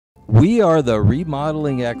We are the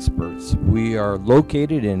remodeling experts. We are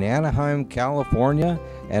located in Anaheim, California,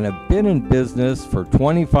 and have been in business for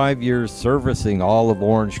 25 years servicing all of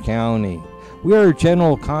Orange County. We are a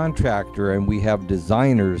general contractor and we have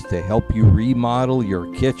designers to help you remodel your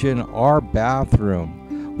kitchen or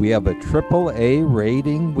bathroom. We have a AAA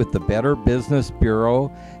rating with the Better Business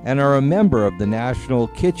Bureau and are a member of the National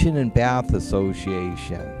Kitchen and Bath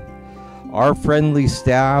Association. Our friendly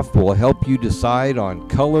staff will help you decide on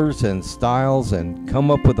colors and styles and come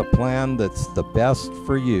up with a plan that's the best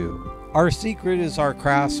for you. Our secret is our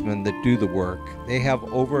craftsmen that do the work. They have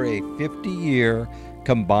over a 50-year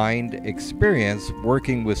combined experience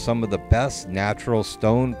working with some of the best natural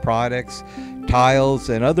stone products, tiles,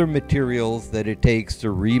 and other materials that it takes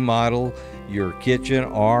to remodel your kitchen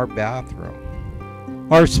or bathroom.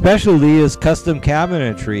 Our specialty is custom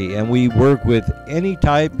cabinetry, and we work with any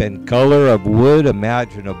type and color of wood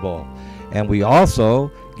imaginable. And we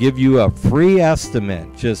also give you a free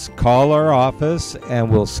estimate. Just call our office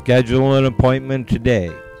and we'll schedule an appointment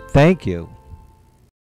today. Thank you.